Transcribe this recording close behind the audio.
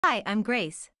Hi, I'm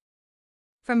Grace.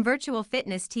 From Virtual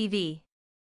Fitness TV.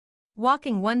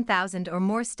 Walking 1,000 or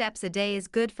more steps a day is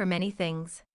good for many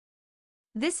things.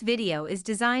 This video is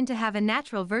designed to have a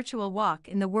natural virtual walk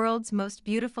in the world's most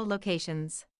beautiful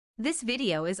locations. This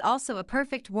video is also a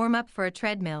perfect warm-up for a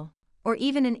treadmill, or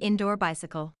even an indoor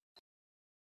bicycle.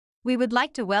 We would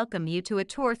like to welcome you to a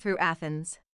tour through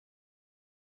Athens.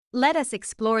 Let us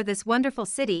explore this wonderful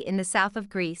city in the south of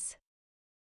Greece.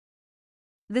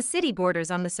 The city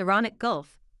borders on the Saronic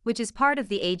Gulf, which is part of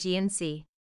the Aegean Sea.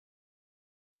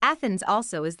 Athens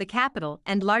also is the capital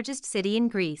and largest city in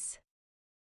Greece.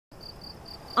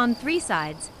 On three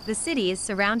sides, the city is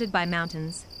surrounded by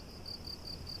mountains.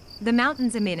 The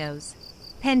mountains Aminos,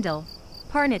 Pendle,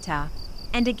 Parnita,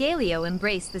 and Agaleo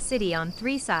embrace the city on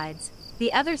three sides.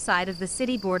 The other side of the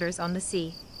city borders on the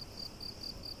sea.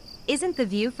 Isn't the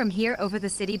view from here over the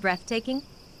city breathtaking?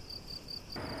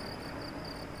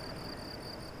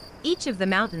 Each of the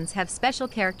mountains have special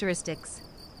characteristics.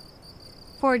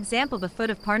 For example, the foot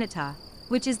of Parnita,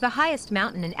 which is the highest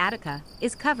mountain in Attica,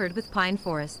 is covered with pine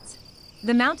forests.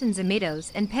 The mountains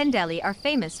Ametos and Pendeli are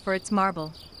famous for its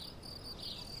marble.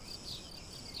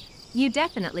 You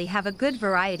definitely have a good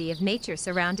variety of nature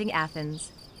surrounding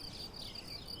Athens.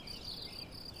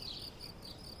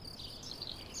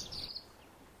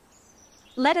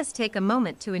 Let us take a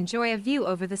moment to enjoy a view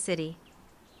over the city.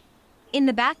 In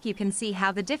the back you can see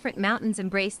how the different mountains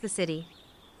embrace the city.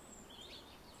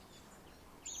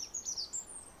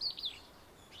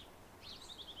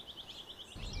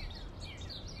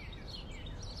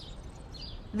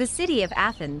 The city of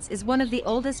Athens is one of the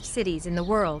oldest cities in the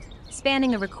world,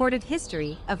 spanning a recorded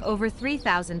history of over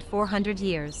 3,400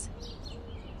 years.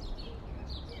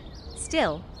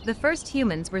 Still, the first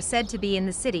humans were said to be in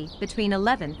the city between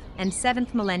 11th and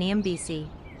 7th millennium BC.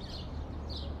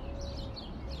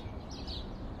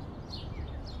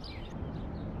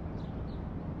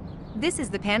 This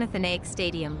is the Panathenaic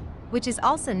Stadium, which is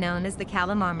also known as the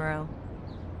Kalamarmaro.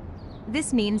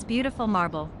 This means beautiful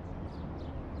marble.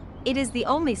 It is the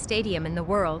only stadium in the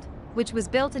world which was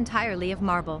built entirely of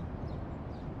marble.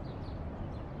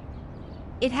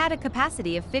 It had a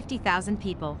capacity of 50,000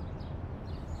 people.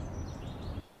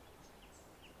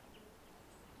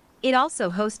 It also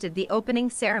hosted the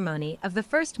opening ceremony of the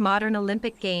first modern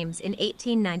Olympic Games in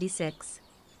 1896.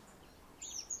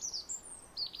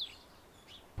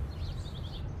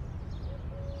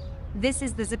 This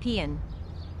is the Zappeion.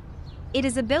 It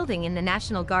is a building in the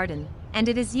National Garden, and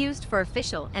it is used for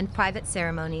official and private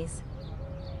ceremonies.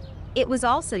 It was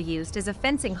also used as a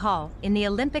fencing hall in the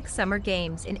Olympic Summer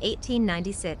Games in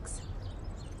 1896.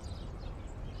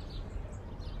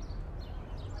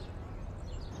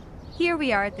 Here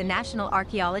we are at the National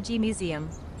Archaeology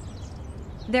Museum.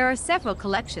 There are several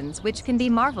collections which can be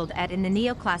marveled at in the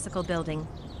neoclassical building.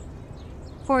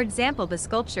 For example, the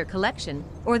sculpture collection,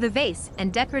 or the vase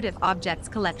and decorative objects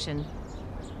collection.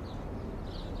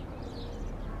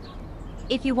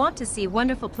 If you want to see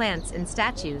wonderful plants and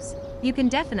statues, you can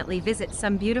definitely visit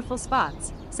some beautiful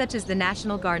spots, such as the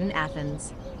National Garden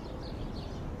Athens.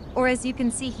 Or as you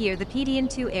can see here, the Pedion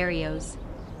II Areos.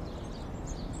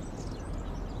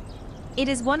 It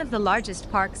is one of the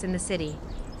largest parks in the city.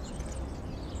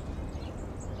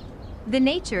 The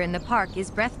nature in the park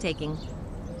is breathtaking.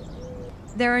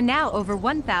 There are now over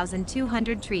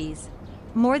 1,200 trees,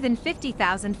 more than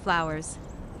 50,000 flowers,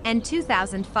 and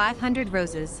 2,500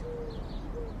 roses.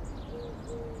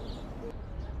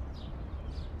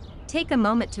 Take a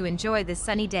moment to enjoy this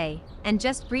sunny day, and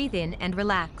just breathe in and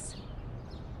relax.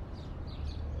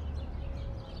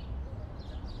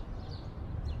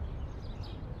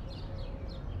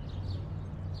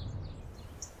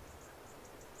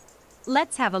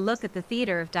 Let's have a look at the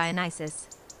Theater of Dionysus.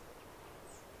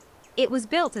 It was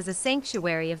built as a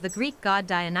sanctuary of the Greek god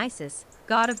Dionysus,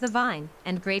 god of the vine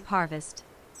and grape harvest.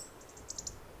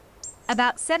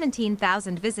 About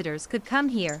 17,000 visitors could come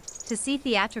here to see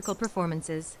theatrical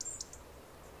performances.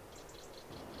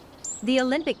 The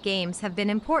Olympic Games have been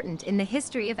important in the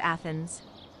history of Athens.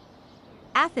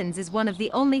 Athens is one of the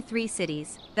only three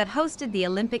cities that hosted the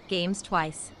Olympic Games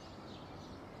twice.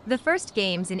 The first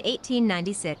Games in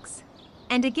 1896,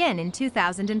 and again in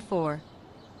 2004.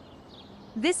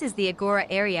 This is the Agora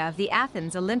area of the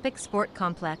Athens Olympic Sport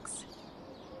Complex.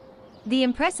 The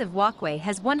impressive walkway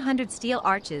has 100 steel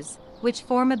arches, which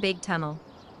form a big tunnel.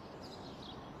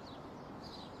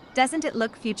 Doesn't it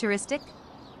look futuristic?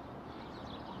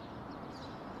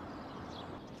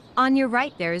 On your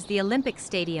right there is the Olympic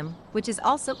Stadium, which is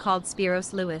also called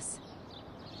Spiros Louis.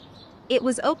 It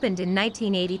was opened in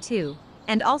 1982,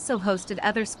 and also hosted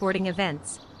other sporting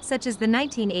events, such as the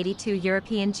 1982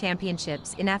 European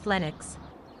Championships in athletics.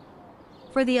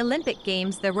 For the Olympic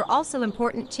Games, there were also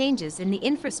important changes in the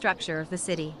infrastructure of the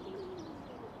city.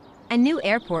 A new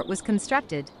airport was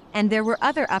constructed, and there were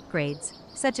other upgrades,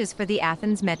 such as for the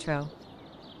Athens Metro.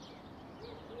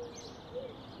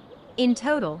 In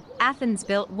total, Athens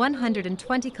built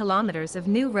 120 kilometers of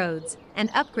new roads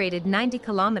and upgraded 90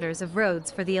 kilometers of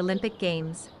roads for the Olympic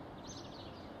Games.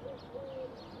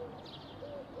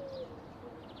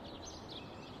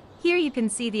 Here you can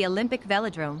see the Olympic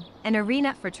Velodrome, an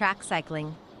arena for track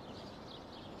cycling.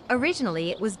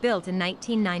 Originally it was built in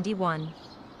 1991,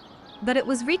 but it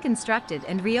was reconstructed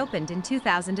and reopened in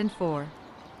 2004.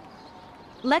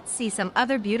 Let's see some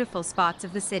other beautiful spots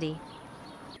of the city.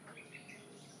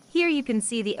 Here you can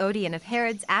see the Odeon of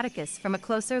Herodes Atticus from a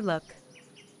closer look.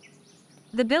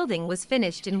 The building was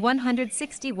finished in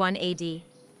 161 AD.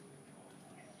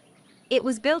 It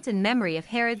was built in memory of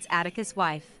Herodes Atticus'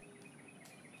 wife.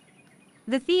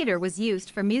 The theater was used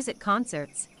for music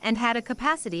concerts and had a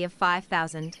capacity of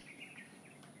 5,000.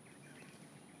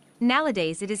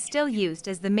 Nowadays it is still used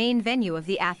as the main venue of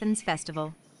the Athens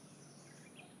Festival.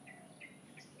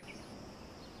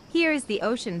 Here is the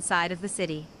ocean side of the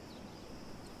city.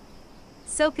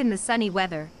 Soak in the sunny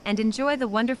weather and enjoy the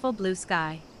wonderful blue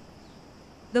sky.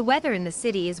 The weather in the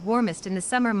city is warmest in the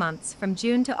summer months from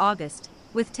June to August,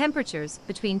 with temperatures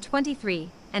between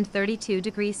 23 and 32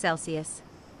 degrees Celsius.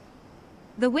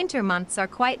 The winter months are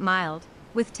quite mild,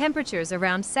 with temperatures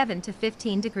around 7 to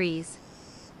 15 degrees.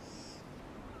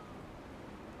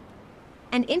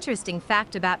 An interesting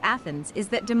fact about Athens is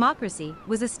that democracy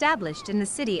was established in the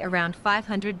city around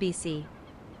 500 BC.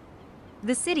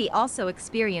 The city also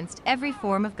experienced every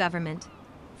form of government,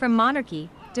 from monarchy,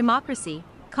 democracy,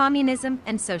 communism,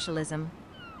 and socialism.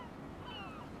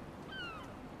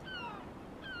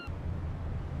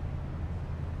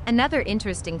 Another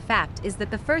interesting fact is that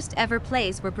the first ever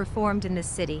plays were performed in this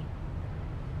city.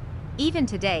 Even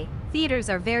today, theaters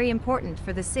are very important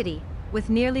for the city, with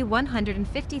nearly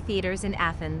 150 theaters in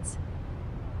Athens.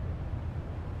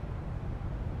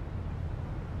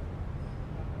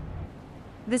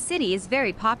 The city is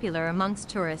very popular amongst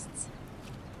tourists.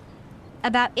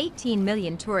 About 18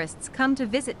 million tourists come to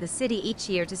visit the city each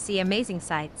year to see amazing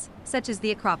sights, such as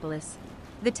the Acropolis,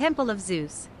 the Temple of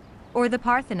Zeus, or the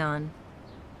Parthenon.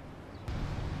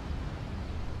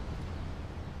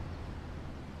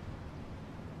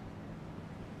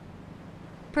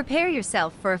 Prepare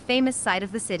yourself for a famous sight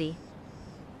of the city.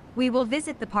 We will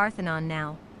visit the Parthenon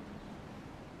now.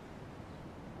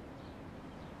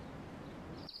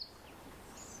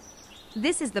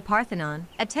 This is the Parthenon,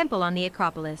 a temple on the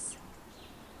Acropolis.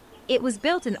 It was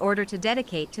built in order to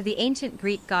dedicate to the ancient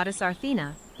Greek goddess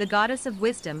Athena, the goddess of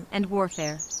wisdom and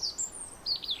warfare.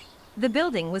 The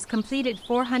building was completed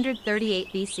 438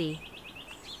 BC.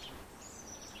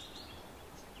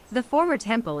 The former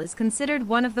temple is considered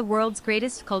one of the world's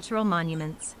greatest cultural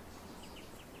monuments.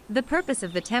 The purpose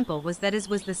of the temple was that it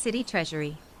was the city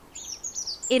treasury.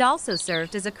 It also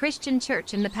served as a Christian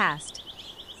church in the past.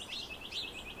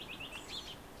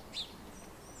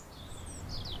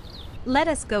 Let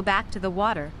us go back to the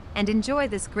water and enjoy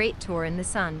this great tour in the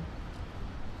sun.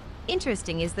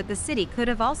 Interesting is that the city could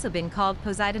have also been called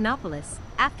Poseidonopolis,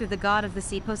 after the god of the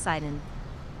sea Poseidon.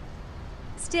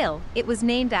 Still, it was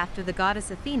named after the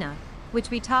goddess Athena, which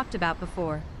we talked about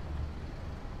before.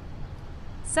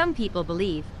 Some people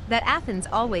believe that Athens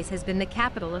always has been the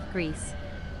capital of Greece.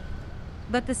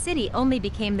 But the city only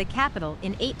became the capital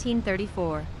in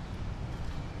 1834.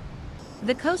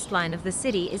 The coastline of the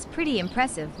city is pretty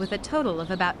impressive, with a total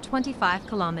of about 25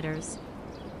 kilometers.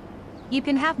 You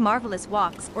can have marvelous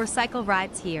walks or cycle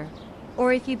rides here,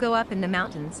 or if you go up in the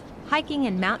mountains, hiking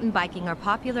and mountain biking are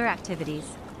popular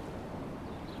activities.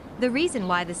 The reason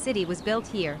why the city was built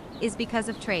here is because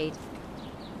of trade.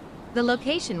 The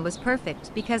location was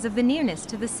perfect because of the nearness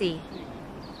to the sea.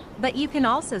 But you can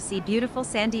also see beautiful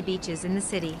sandy beaches in the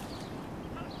city.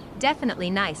 Definitely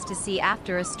nice to see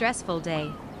after a stressful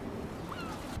day.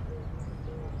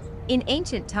 In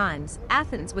ancient times,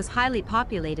 Athens was highly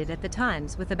populated at the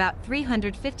times, with about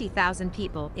 350,000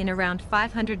 people in around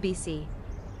 500 BC.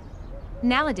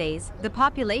 Nowadays, the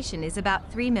population is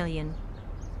about 3 million.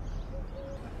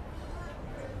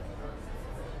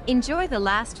 Enjoy the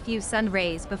last few sun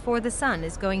rays before the sun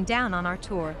is going down on our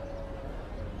tour.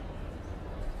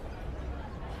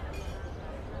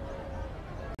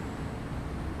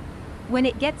 When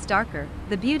it gets darker,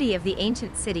 the beauty of the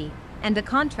ancient city and the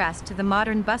contrast to the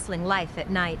modern bustling life at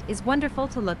night is wonderful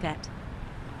to look at.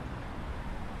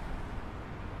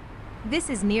 This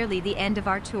is nearly the end of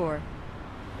our tour.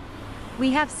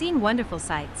 We have seen wonderful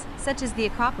sights, such as the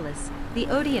Acropolis, the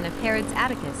Odeon of Herodes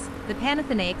Atticus, the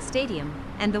Panathenaic Stadium,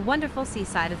 and the wonderful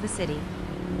seaside of the city.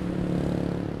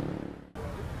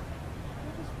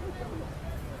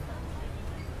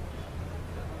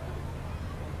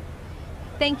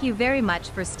 Thank you very much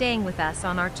for staying with us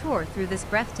on our tour through this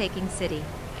breathtaking city.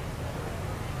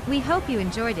 We hope you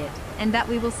enjoyed it, and that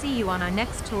we will see you on our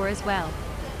next tour as well.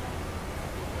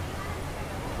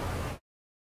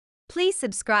 Please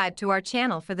subscribe to our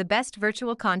channel for the best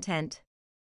virtual content.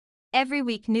 Every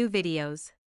week new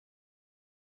videos.